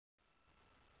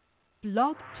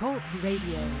Blog Talk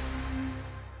Radio.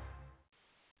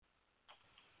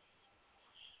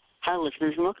 Hi,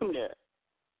 listeners, and welcome to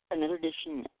another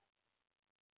edition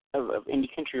of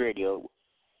Indie Country Radio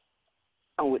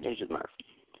on Weekdays with Murph.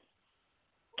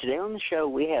 Today on the show,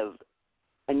 we have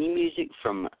a new music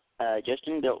from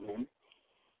Justin Biltonen,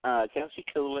 Kalsey,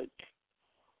 Kulyk,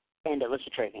 and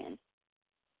Alyssa Trahan.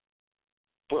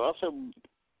 We'll also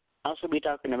be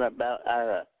talking about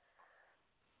our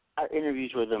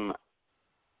interviews with them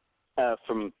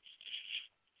from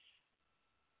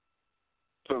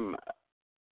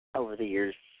over the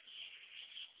years.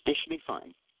 This should be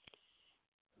fun.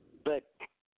 But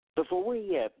before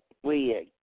we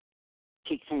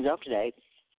kick things off today,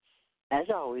 as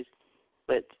always,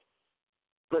 let's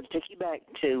take you back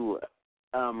to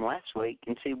last week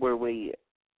and see where we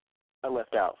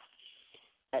left off.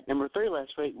 At number 3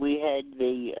 last week, we had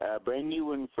the brand new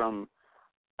one from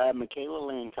Michaela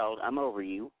Lynn called "I'm Over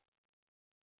You."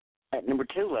 At number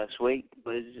 2 last week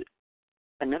was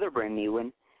another brand new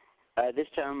one, this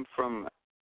time from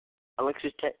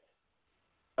Alexis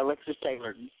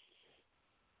Taylor,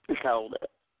 called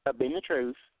 "Been the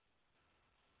Truth."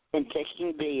 And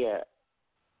taking the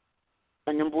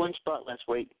number 1 spot last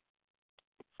week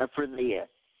for the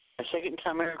second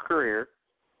time in her career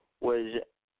was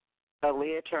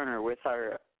Leah Turner with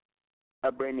her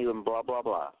brand new one, "Blah Blah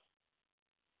Blah."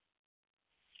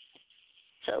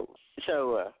 So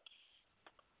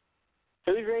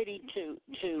who's ready to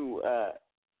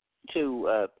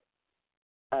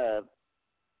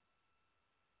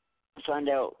find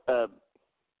out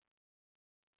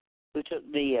who took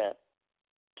the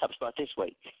top spot this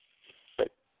week?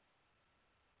 But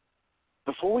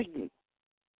before we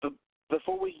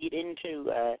get into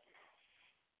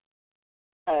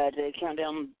the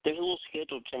countdown, there's a little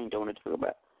schedule change I want to talk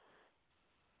about.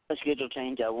 A schedule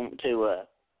change I want to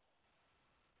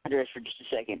address for just a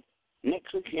second.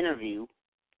 Next week's interview,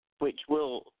 which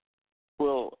we'll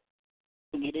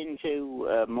get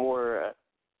into more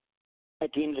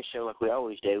at the end of the show like we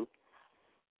always do.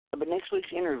 But next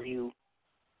week's interview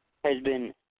has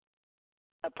been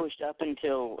pushed up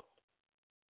until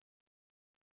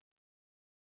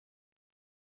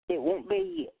it won't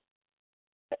be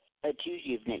a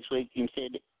Tuesday of next week.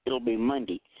 Instead, it'll be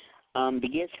Monday. The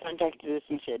guest contacted us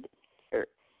and said,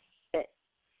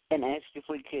 and asked if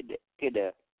we could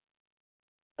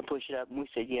push it up, and we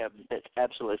said, yeah, that's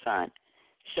absolutely fine.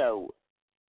 So,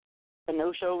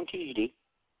 no show on Tuesday,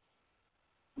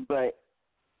 but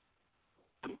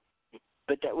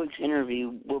that week's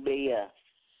interview will be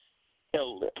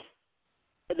held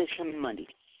this coming Monday.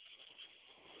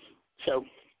 So,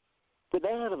 with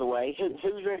that out of the way,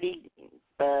 who's ready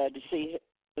to see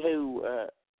who's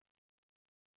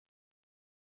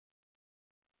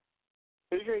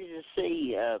ready to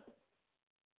see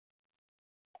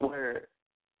where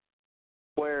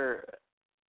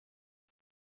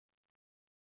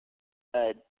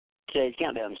today's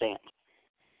countdown stands?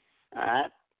 All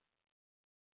right.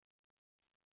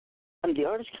 The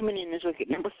artist coming in this week at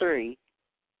number 3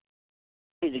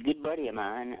 is a good buddy of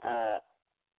mine.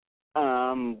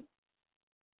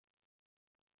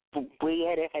 We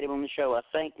had him on the show. I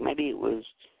think maybe it was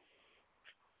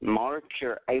March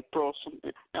or April.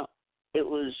 Something. No, it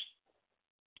was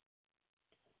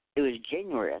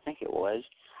January. I think it was.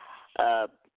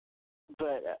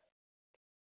 But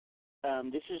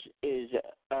this is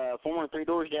former Three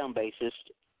Doors Down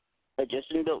bassist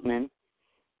Justin Biltonen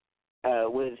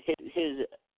with his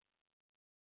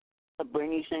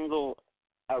brand new single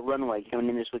 "Runaway" coming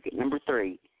in this week at number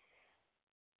 3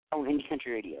 on Indie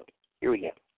Country Radio. Here we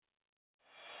go.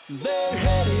 They're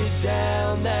headed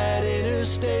down that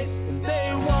interstate, and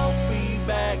they won't be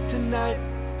back tonight.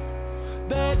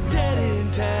 That dead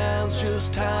end town's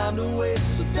just time to wait,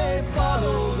 so they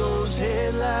follow those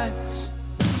headlights.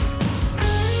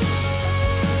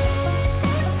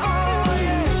 Oh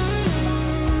yeah.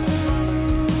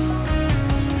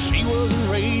 She wasn't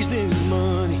raised in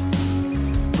money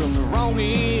from the wrong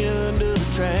end of the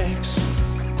tracks.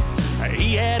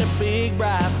 He had a big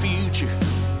bright future,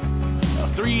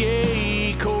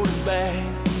 3A quarterback.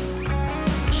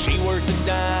 She worked the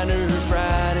diner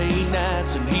Friday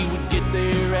nights, and he would get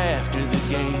there after the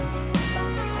game.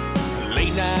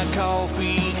 Late night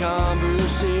coffee,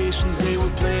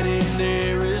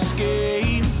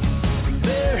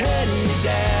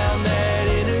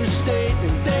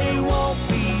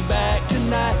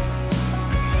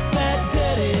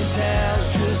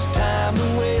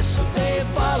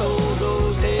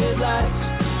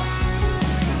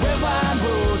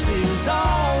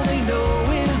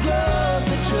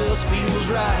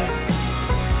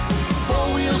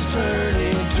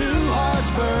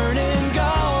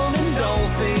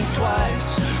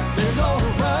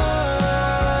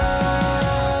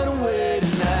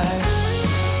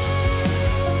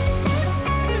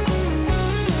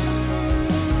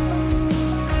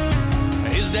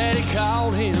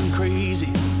 called him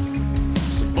crazy.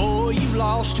 So boy, you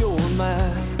lost your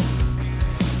mind.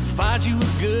 Find you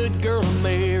a good girl to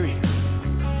marry.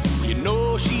 You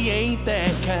know she ain't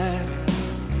that kind.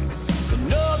 But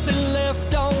nothing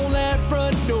left on that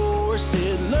front door.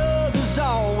 Said love is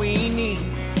all we need.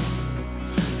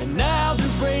 And now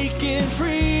they're breaking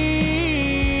free.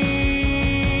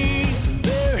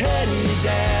 They're headed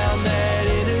down that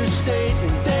interstate,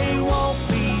 and they won't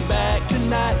be back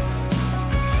tonight.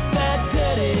 That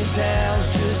dead end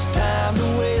town's just time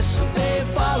to waste, so they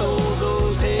follow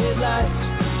those headlights.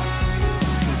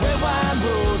 Red wine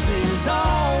roses,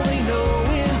 all they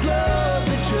know is love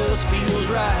that just feels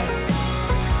right.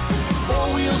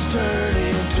 Four wheels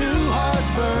turning, two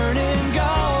hearts burning,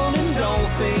 gone and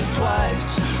don't think twice.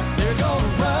 They're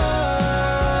gonna run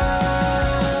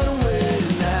away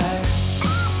tonight.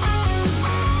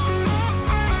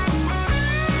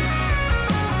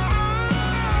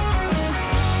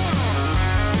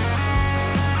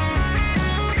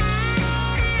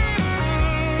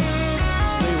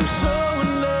 They were so in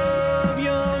love,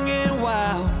 young and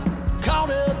wild,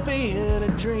 caught up in a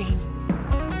dream.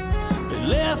 They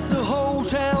left the whole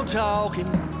town talking,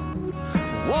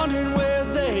 wondering where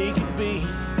they could be.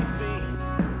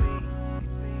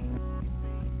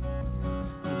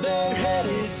 They're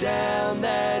headed down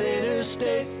that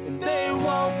interstate, and they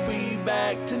won't be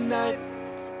back tonight.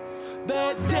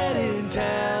 That dead end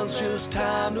town's just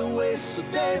time to waste, so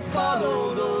they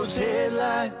follow those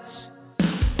headlights.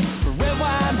 For red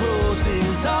wine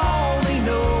roses, all they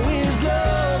know is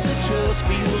love that just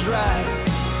feels right.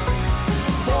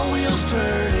 Four wheels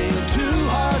turning, two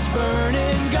hearts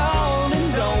burning, gone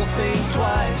and don't think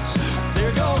twice.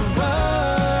 They're gonna run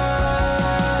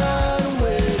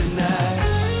away tonight.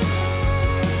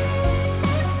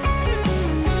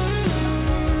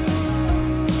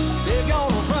 They're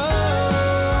gonna run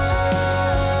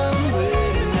away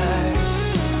tonight.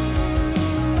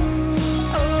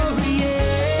 Oh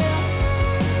yeah.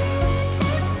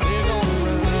 They're gonna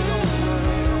run.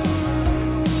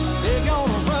 They're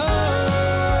gonna run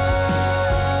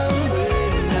away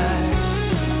tonight.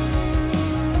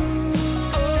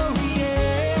 Oh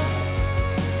yeah.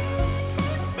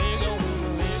 They're gonna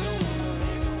run.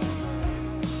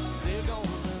 They're gonna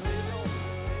run.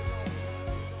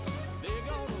 They're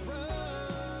gonna run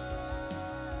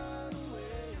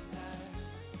away tonight.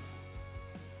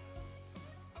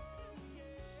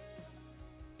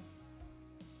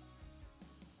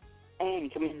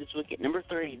 And coming in this week at number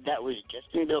 3, that was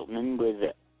Justin Biltonen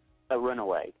with A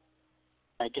Runaway.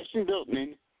 Justin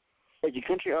Biltonen is a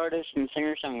country artist and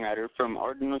singer-songwriter from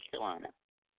Arden, North Carolina.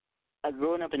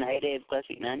 Growing up in the heyday of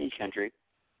classic 90s country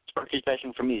sparked his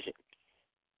passion for music.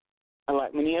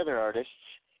 Like many other artists,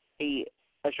 he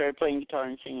started playing guitar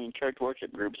and singing in church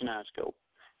worship groups in high school.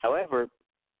 However,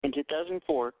 in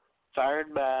 2004,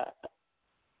 fired by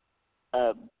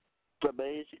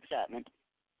rebellious excitement,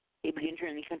 he began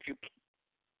touring the country,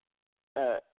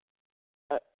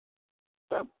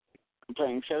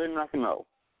 playing Southern rock and roll.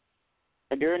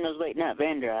 During those late night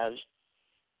van drives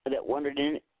that wandered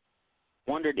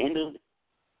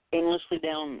endlessly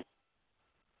down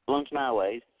Lonesome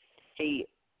Highways, he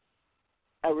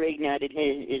reignited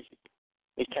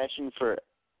his passion for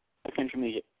country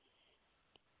music.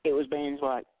 It was bands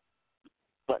like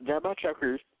Drive-By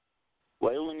Truckers,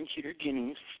 Waylon and Shooter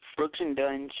Jennings, Brooks and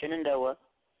Dunn, Shenandoah,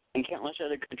 and countless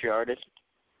other country artists,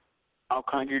 all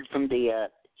conjured from the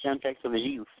soundtracks of his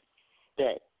youth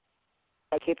that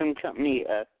kept him company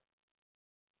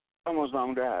on those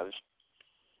long drives.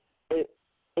 It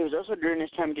was also during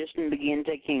this time Justin began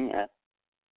taking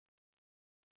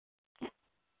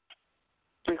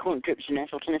frequent trips to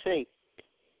Nashville, Tennessee,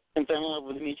 and fell in love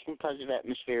with the music and positive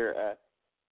atmosphere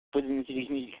within the city's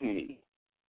music community.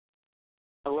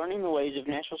 Learning the ways of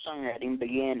Nashville songwriting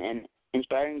began an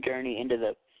inspiring journey into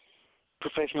the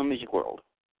professional music world.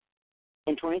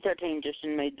 In 2013,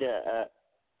 Justin made the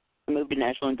move to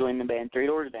Nashville and joined the band Three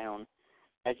Doors Down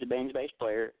as the band's bass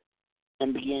player,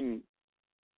 and began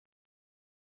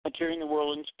touring the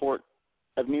world in support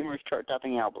of numerous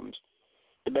chart-topping albums.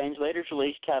 The band's latest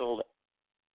release, titled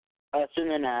 "Through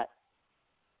the Night,"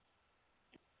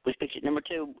 which peaked at number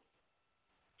 2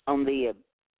 on the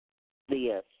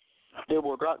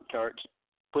Billboard Rock charts,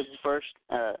 was the first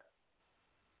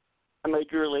a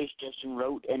major release Justin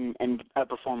wrote and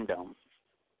performed on.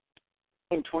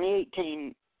 In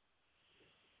 2018,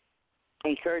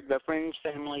 encouraged by friends,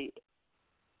 family,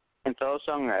 and fellow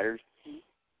songwriters,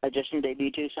 Justin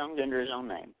debuted 2 songs under his own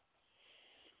name.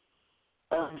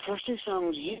 The first 2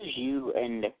 songs, "Use You"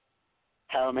 and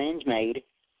 "How a Man's Made,"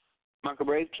 mark a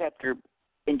brave chapter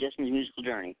in Justin's musical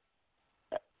journey.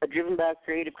 driven by a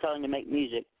creative calling to make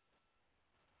music,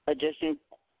 Justin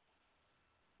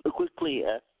quickly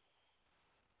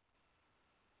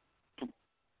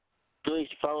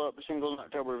released a follow-up single in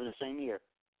October of the same year.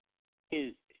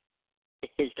 His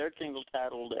third single,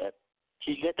 titled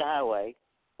 "She's Got the Highway,"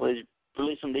 was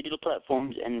released on digital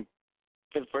platforms and,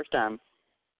 for the first time,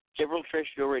 several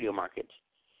terrestrial radio markets.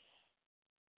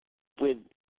 With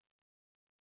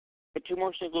two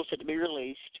more singles set to be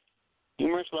released,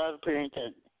 numerous live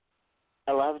appearances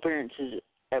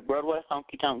at Broadway,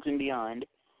 honky tonks, and beyond,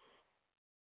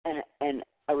 and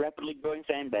a rapidly growing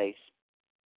fan base.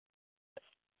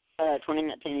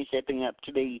 2019 is stepping up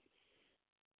to be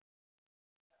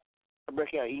a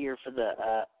breakout year for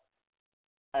the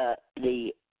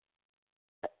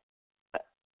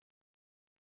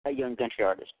a young country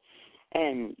artist,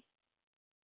 and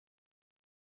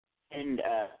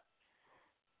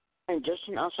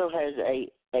Justin also has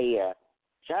a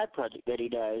side project that he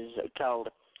does called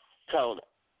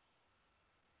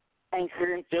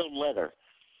Anchor and Filled Leather.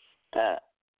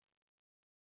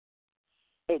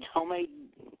 It's homemade.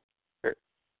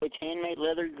 It's handmade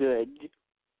leather goods.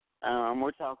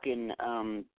 We're talking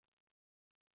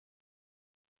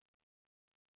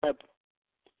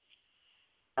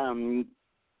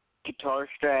guitar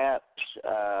straps,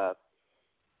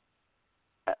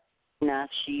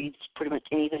 knife sheaths, pretty much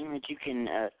anything that you can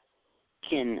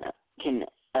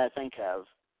think of.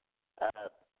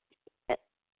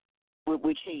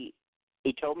 Which he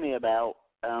told me about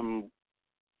a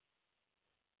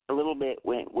little bit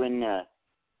when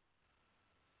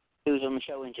he was on the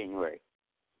show in January,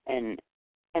 and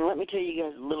let me tell you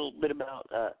guys a little bit about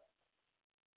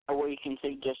where you can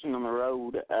see Justin on the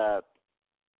road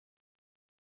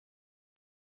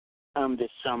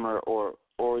this summer or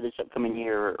this upcoming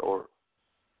year or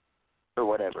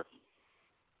whatever.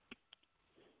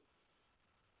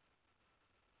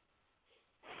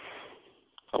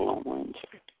 Hold on one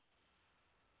second.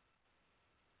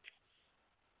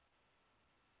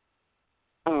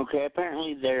 Okay,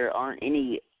 apparently there aren't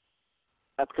any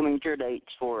upcoming tour dates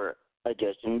for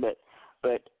Justin,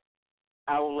 but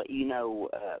I will let you know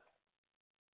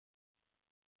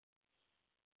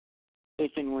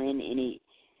if and when any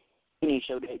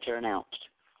show dates are announced.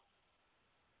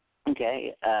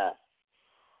 Okay,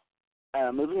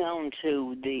 moving on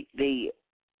to the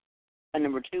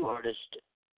number 2 artist,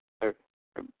 or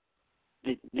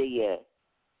the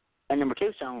number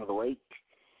 2 song of the week.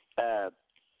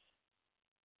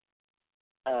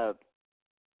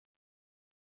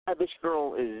 This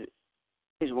girl is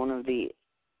one of the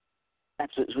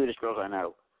absolute sweetest girls I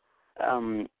know,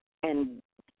 and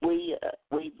we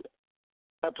played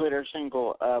our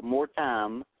single "More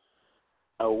Time."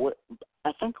 I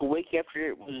think a week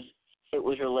after it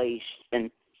was released,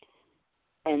 and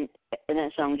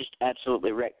that song just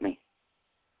absolutely wrecked me.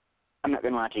 I'm not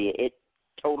gonna lie to you, it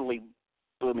totally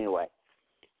blew me away.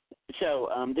 So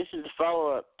this is the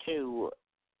follow-up to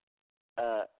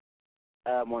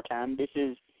 "More Time." This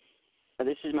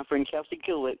is my friend Kalsey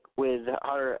Kulyk with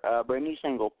her brand new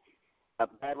single,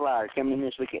 "Bad Liar," coming in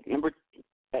this week at number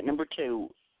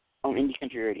 2 on Indie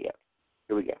Country Radio.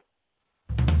 Here we go.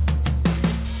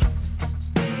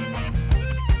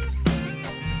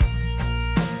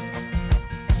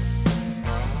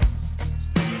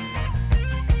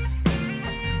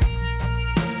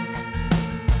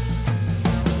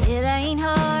 It ain't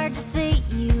hard to see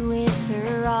you with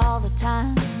her all the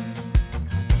time.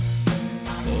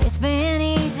 It's been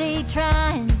easy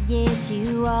trying to get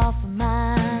you off of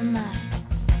my mind.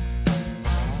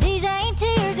 These ain't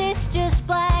tears, it's just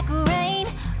black rain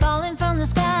falling from the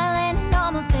sky.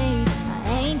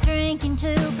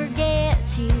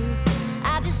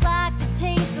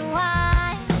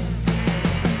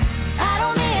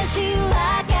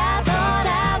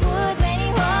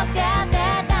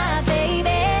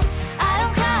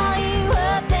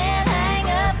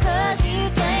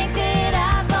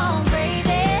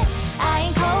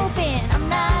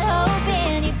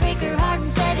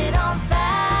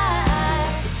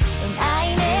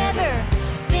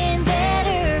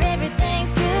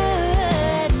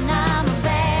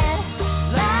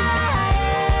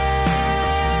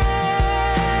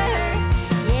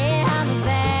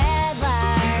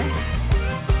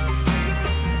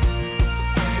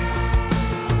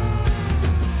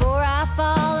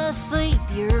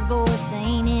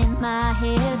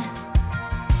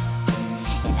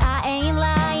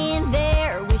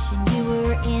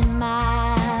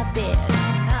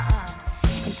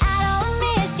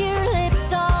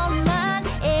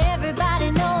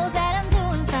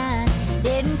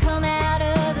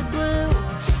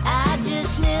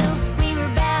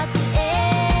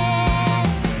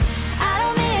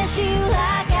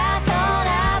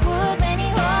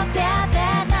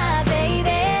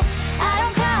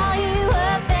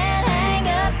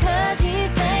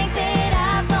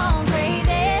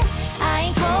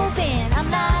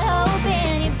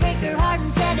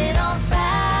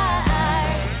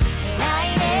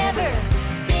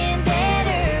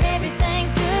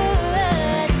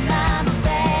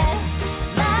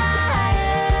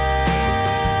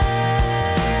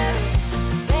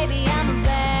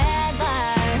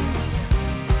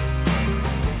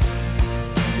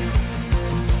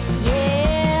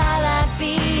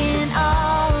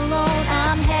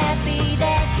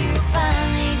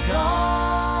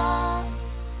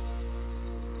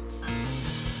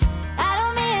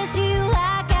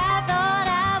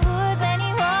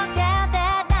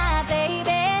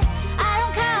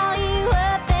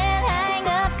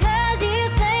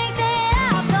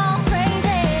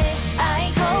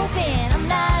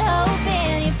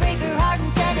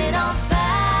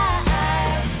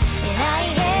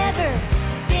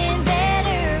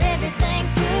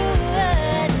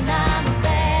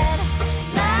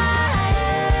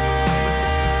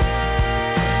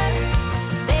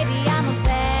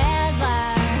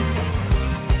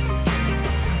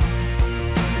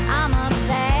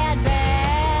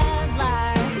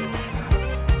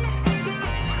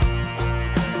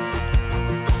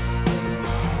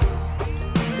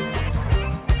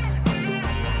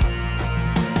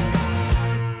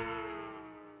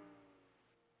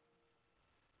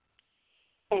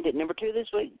 And at number 2 this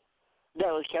week, that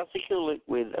was Kulyk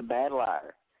with A Bad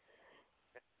Liar.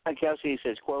 Kalsey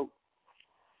says, quote,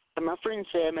 my friends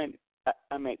say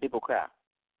I make people cry.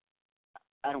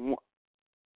 I don't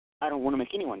want to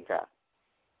make anyone cry.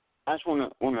 I just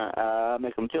want to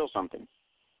make them feel something.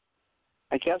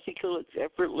 Kulyk's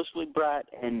effortlessly bright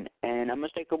and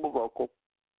unmistakable vocal,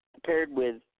 paired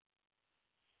with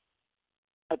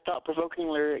a thought-provoking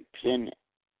lyrics and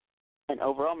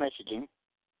overall messaging,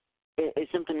 is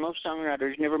something most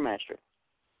songwriters never master.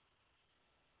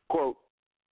 Quote,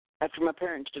 after my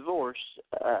parents' divorce,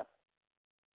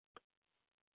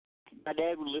 my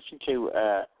dad would listen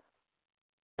to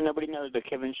Nobody Knows by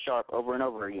Kevin Sharp over and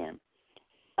over again.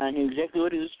 I knew exactly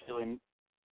what he was feeling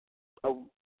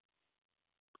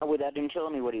without him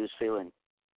telling me what he was feeling.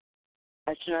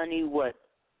 I said I knew what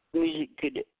music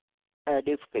could do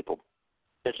for people.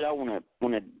 That's all I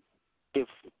want to do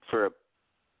for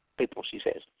people, she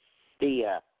says.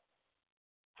 The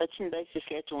Hudson Bay,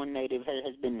 Saskatchewan native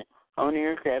has been honing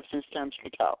her craft since time she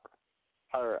could talk.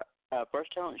 Her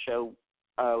first talent show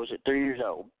was at 3 years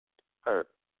old. Her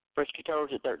first guitar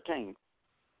was at 13.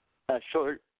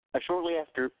 Shortly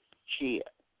after, she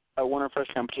won her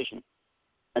first competition,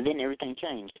 and then everything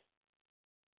changed.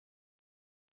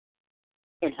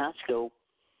 In high school,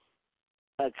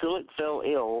 Kulyk fell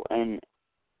ill and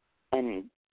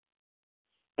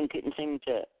couldn't seem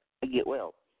to get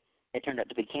well. It turned out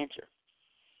to be cancer.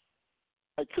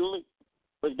 Kulyk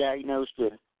was diagnosed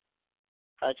with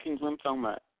Hodgkin's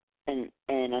lymphoma and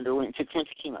underwent 6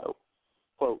 months of chemo.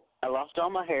 Quote, I lost all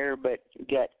my hair, but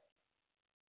got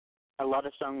a lot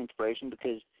of song inspiration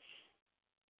because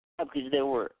there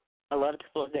were a lot of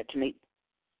people I got to meet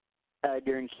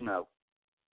during chemo.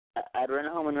 I'd run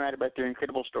home and write about their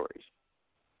incredible stories.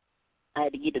 I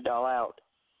had to get it all out,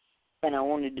 and I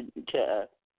wanted to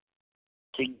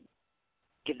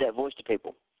give that voice to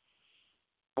people.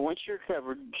 Once she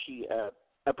recovered, she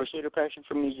pursued her passion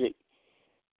for music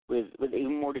with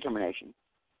even more determination.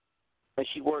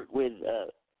 She worked with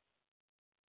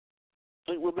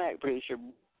Fleetwood Mac producer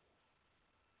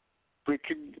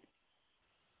Richard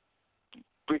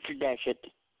Dashett,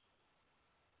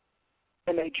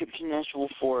 and made trips to Nashville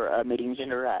for meetings in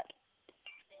her right.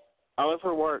 All of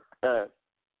her work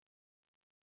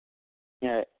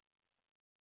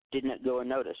did not go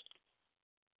unnoticed.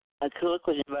 Kulyk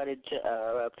was invited to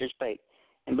participate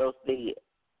in both the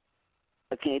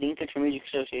Canadian Country Music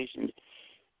Association's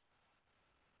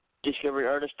Discovery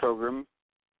Artist Program,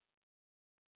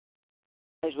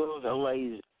 as well as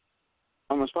OLA's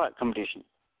On the Spot competition.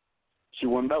 She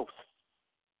won both.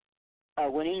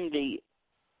 Winning the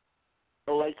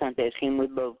OLA contest came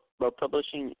with both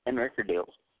publishing and record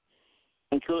deals.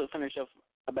 And Kulyk found herself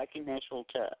back in Nashville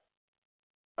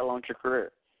to launch her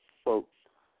career. Quote,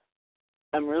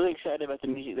 I'm really excited about the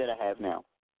music that I have now.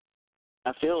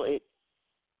 I feel it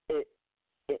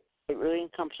really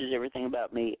encompasses everything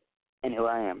about me and who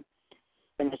I am.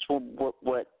 And that's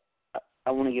what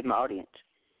I want to give my audience.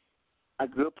 I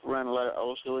grew up around a lot of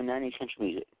old school and 90s country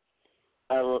music.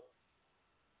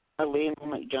 Liam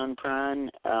like John Prine,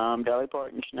 Dolly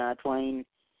Parton, Shania Twain,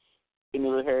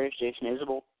 Emmylou Harris, Jason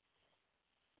Isbell.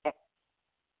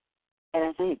 And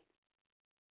I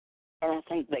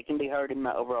think that can be heard in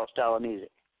my overall style of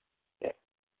music. Yeah.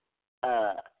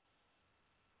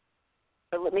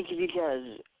 But let me give you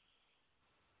guys.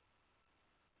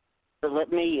 But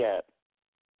let me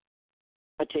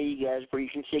I'll tell you guys where you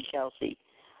can see Kalsey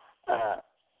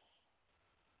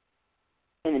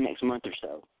in the next month or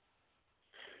so.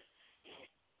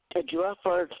 July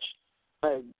 1st,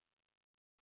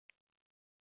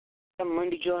 on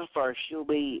Monday, July 1st, she'll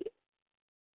be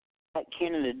at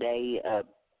Canada Day,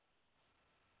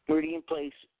 Meridian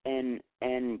Place and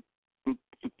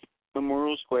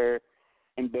Memorial Square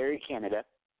in Barrie, Canada.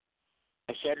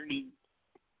 Saturday,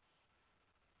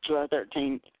 July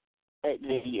 13th, at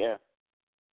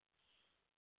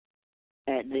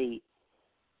the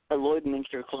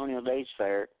Lloydminster Colonial Days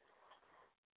Fair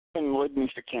in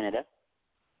Lloydminster, Canada.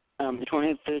 The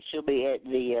 25th, she'll be at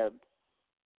the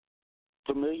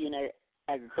Vermilion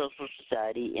Agricultural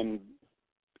Society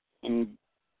in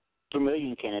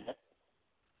Vermilion, Canada.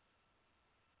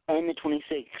 And the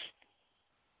 26th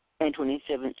and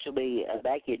 27th, she'll be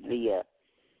back at the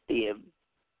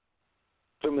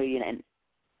Vermilion and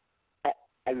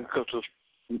Agricultural,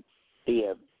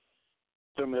 the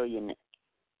Vermilion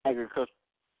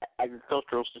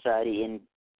Agricultural Society in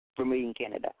Vermilion,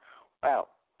 Canada. Wow.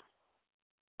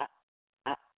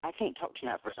 I can't talk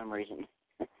tonight for some reason.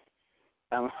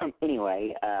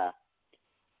 Anyway, that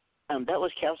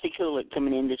was Kalsey Kulyk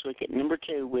coming in this week at number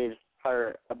 2 with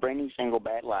her brand new single,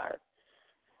 Bad Liar.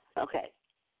 Okay,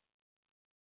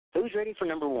 Who's ready for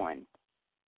number one?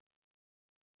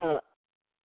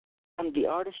 The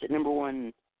artist at number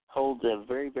one holds a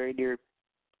very, very dear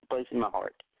place in my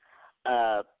heart.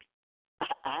 I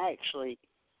actually,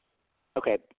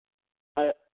 okay,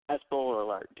 a spoiler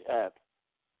alert.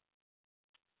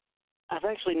 I've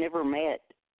actually never met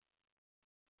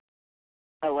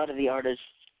a lot of the artists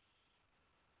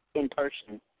in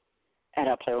person that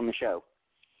I play on the show.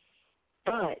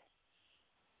 But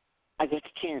I got the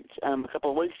chance a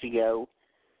couple of weeks ago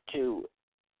to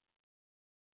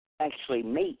actually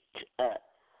meet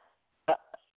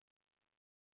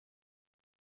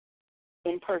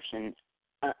in person.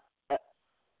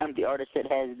 I'm the artist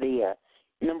that has the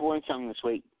number one song this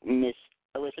week, Miss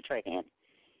Alyssa Trahan.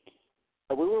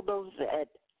 We were both at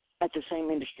the same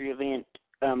industry event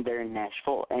there in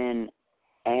Nashville, and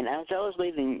as I was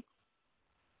leaving,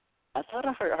 I thought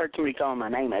I heard somebody calling my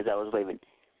name as I was leaving.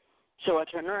 So I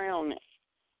turned around,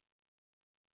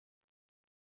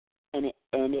 and it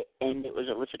was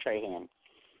Alyssa Trahan.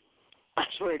 I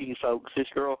swear to you, folks, this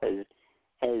girl has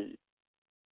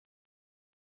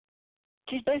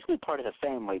she's basically part of the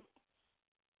family.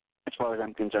 As far as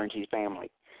I'm concerned, she's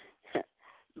family.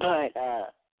 But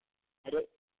it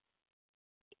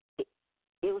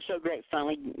was so great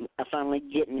finally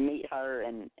getting to meet her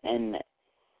and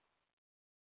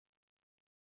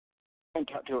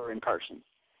talk to her in person.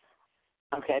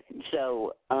 Okay,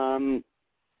 so I'm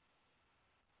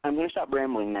going to stop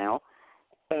rambling now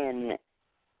and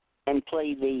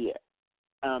play the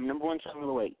number one song of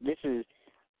the week. This is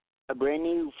a brand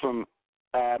new from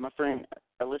my friend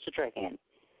Alyssa Trahan.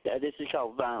 This is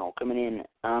called Vinyl, coming in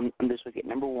this week at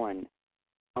number one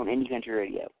on Indie Country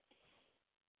Radio.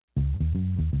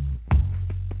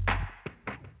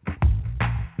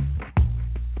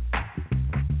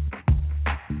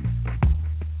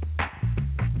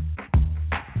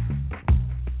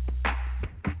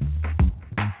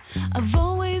 I've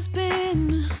always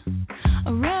been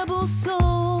a rebel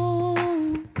soul,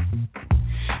 and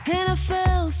I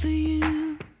fell for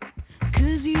you,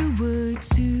 'cause you were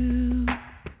too.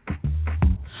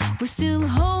 We're still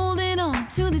holding on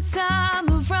to the time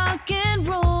of rock and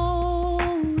roll,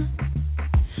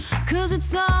 'cause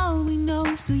it's all we know,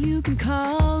 so you can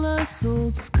call us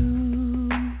old school.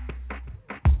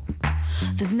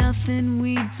 There's nothing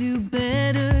we do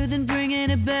better than bringing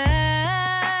it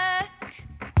back.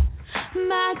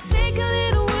 Might take a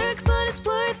little work, but it's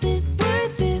worth it,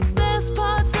 worth it. Best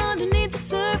parts underneath the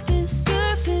surface.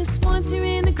 Once you're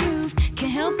in the groove,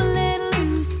 can't help but let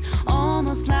loose,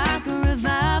 almost like a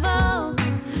revival.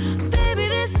 Baby,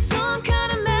 this is some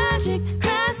kind of magic,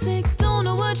 classic. Don't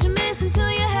know what you're missing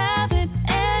till you have it,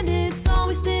 and it's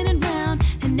always spinning round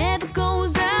and never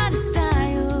goes out of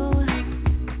style.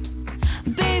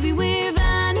 Baby, we're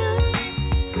vinyl.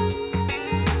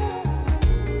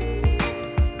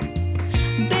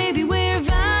 Baby, we're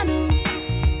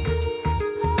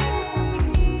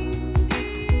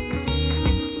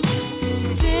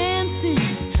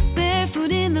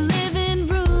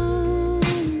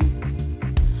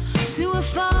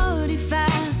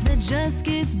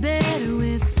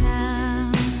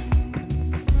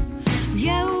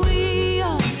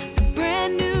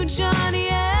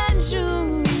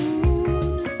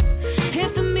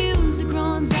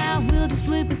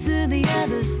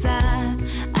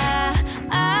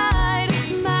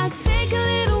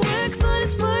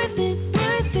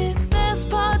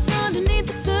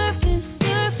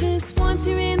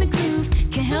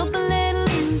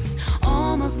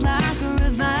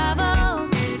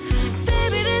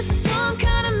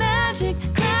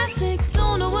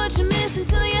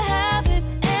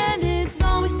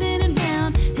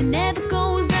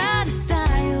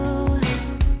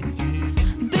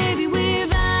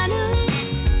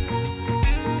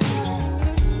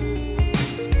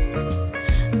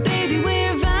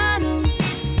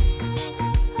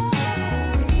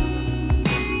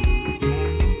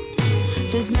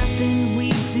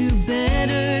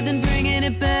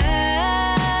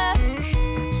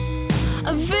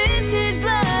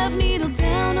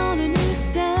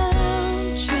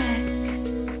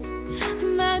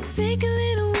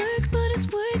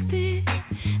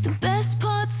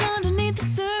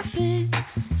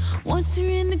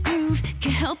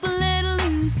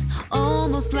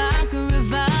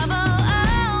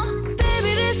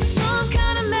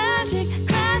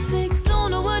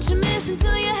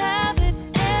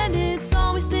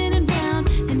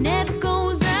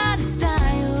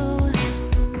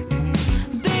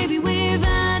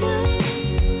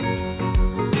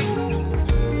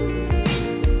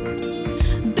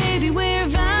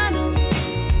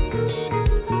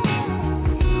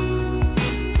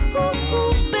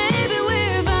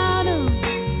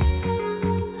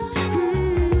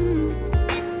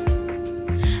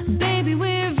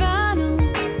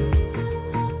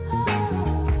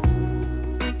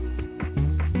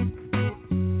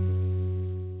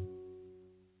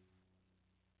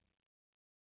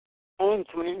And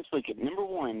coming in this week at number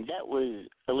 1, that was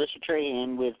Alyssa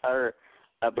Trahan with her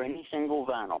brand new single,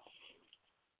 Vinyl.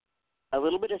 A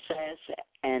little bit of sass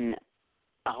and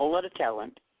a whole lot of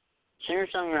talent.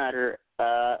 Singer-songwriter,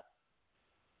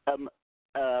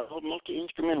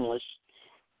 multi-instrumentalist,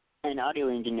 and audio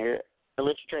engineer,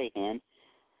 Alyssa Trahan,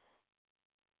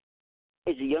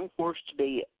 is a young force to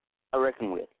be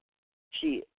reckoned with.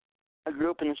 She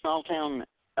grew up in the small town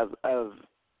of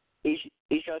East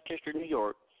Rochester, New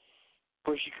York,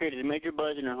 where she created a major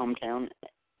buzz in her hometown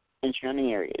and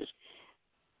surrounding areas.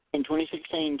 In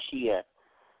 2016, she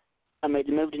made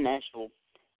the move to Nashville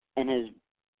and has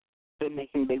been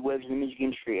making big waves in the music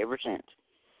industry ever since.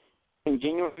 In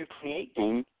January of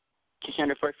 2018, she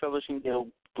signed her first publishing deal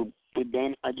with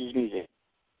Dan Hodges Music.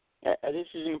 This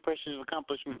is an impressive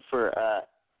accomplishment for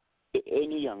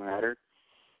any young writer,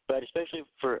 but especially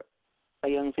for a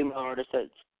young female artist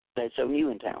that's so new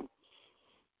in town.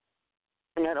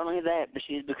 And not only that, but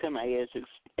she has become a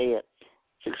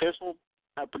successful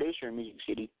producer in Music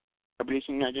City,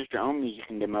 producing not just her own music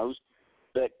and demos,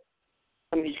 but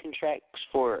music and tracks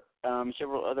for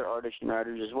several other artists and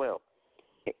writers as well.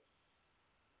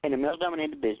 In a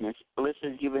male-dominated business, Alyssa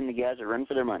has given the guys a run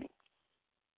for their money.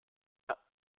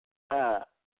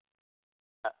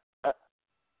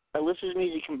 Alyssa's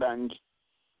music combines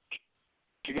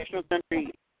traditional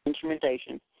country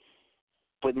instrumentation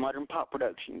with modern pop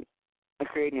production,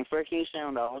 creating a fresh new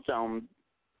sound all its own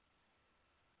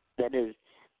that has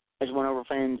won over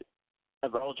fans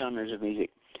of all genres of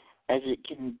music, as it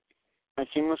can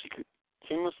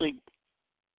seamlessly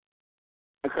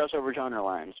cross over genre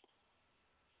lines.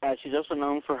 She's also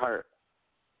known for her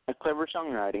clever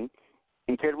songwriting,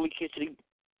 incredibly catchy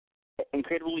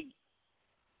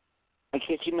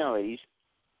melodies,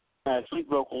 sweet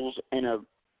vocals, and a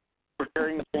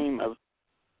recurring theme of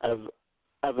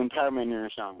empowerment in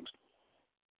her songs.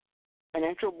 A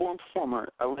natural-born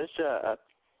performer, Alyssa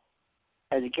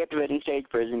has a captivating stage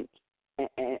presence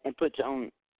and puts on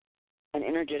an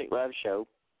energetic live show.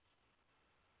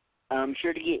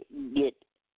 Sure to get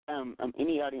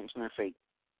any audience on her feet.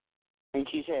 And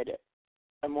she's had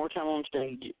more time on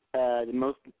stage than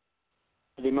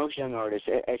most young artists,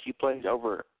 as she plays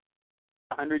over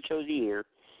 100 shows a year,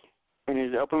 and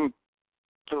is open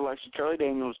to the likes of Charlie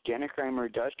Daniels, Jana Kramer,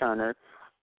 Josh Turner,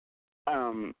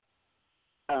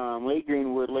 Lee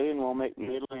Greenwood, Leon Womack,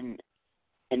 Midland,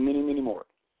 and many, many more.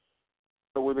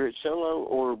 But whether it's solo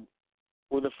or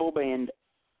with a full band,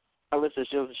 Alyssa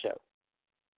steals the show.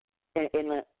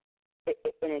 In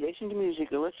addition to music,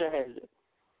 Alyssa has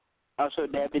also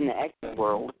dabbed in the acting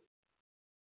world,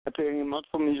 appearing in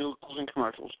multiple musicals and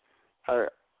commercials.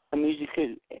 Her music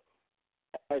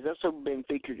has also been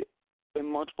featured in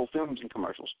multiple films and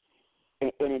commercials.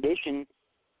 In addition,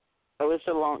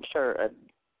 Alyssa launched her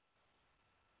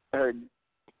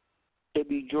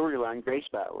debut jewelry line, Grace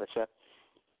by Alyssa,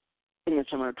 in the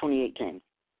summer of 2018.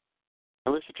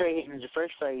 Alyssa Trahan is a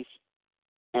fresh face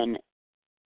and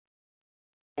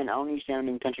all new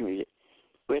sounding country music.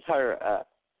 With her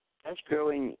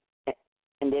fast-growing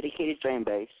and dedicated fan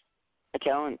base, a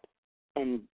talent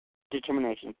and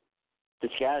determination, the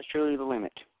sky is truly the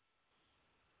limit.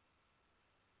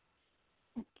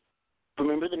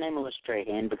 Remember the name Alyssa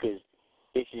Trahan, because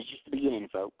this is just the beginning,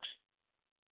 folks.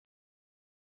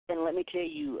 And let me tell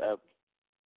you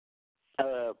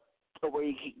where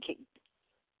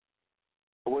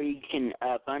you can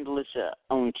find Alyssa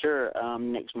on tour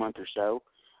next month or so.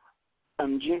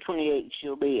 June 28th,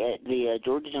 she'll be at the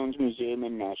George Jones Museum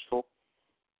in Nashville.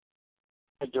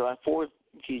 July 4th,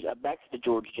 she's back at the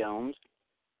George Jones,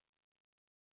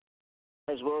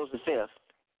 as well as the 5th.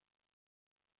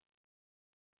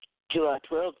 July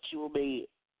 12th, she will be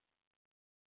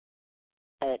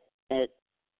at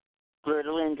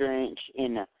Florida Land Ranch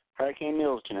in Hurricane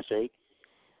Mills, Tennessee.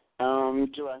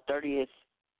 July 30th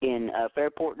in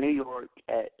Fairport, New York,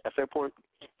 at a Fairport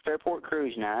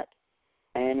Cruise Night,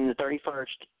 and the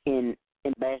 31st in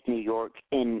Bath, New York,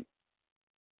 at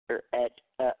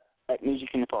Music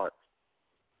in the Park.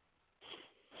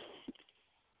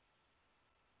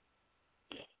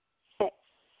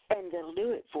 And that'll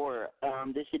do it for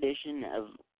this edition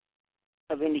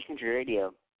of Indie Country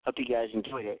Radio. Hope you guys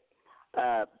enjoyed it.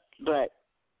 But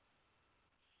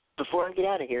before I get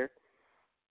out of here,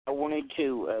 I wanted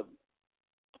to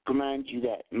remind you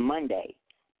that Monday,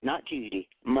 not Tuesday,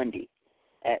 Monday,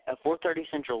 at 4:30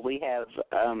 Central, we have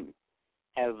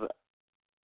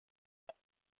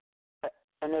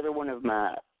another one of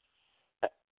my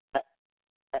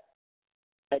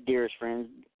dearest friends,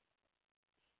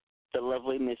 the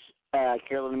lovely Miss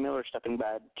Carolyn Miller, stopping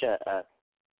by to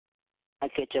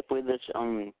catch up with us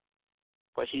on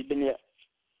what she's been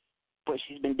what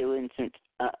she's been doing since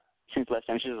last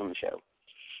time she was on the show.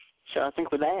 So I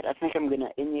think with that, I think I'm going to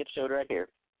end the episode right here.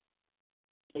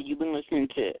 You've been listening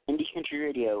to Indie Country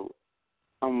Radio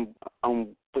on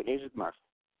Weekdays with Murph.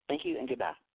 Thank you and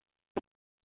goodbye.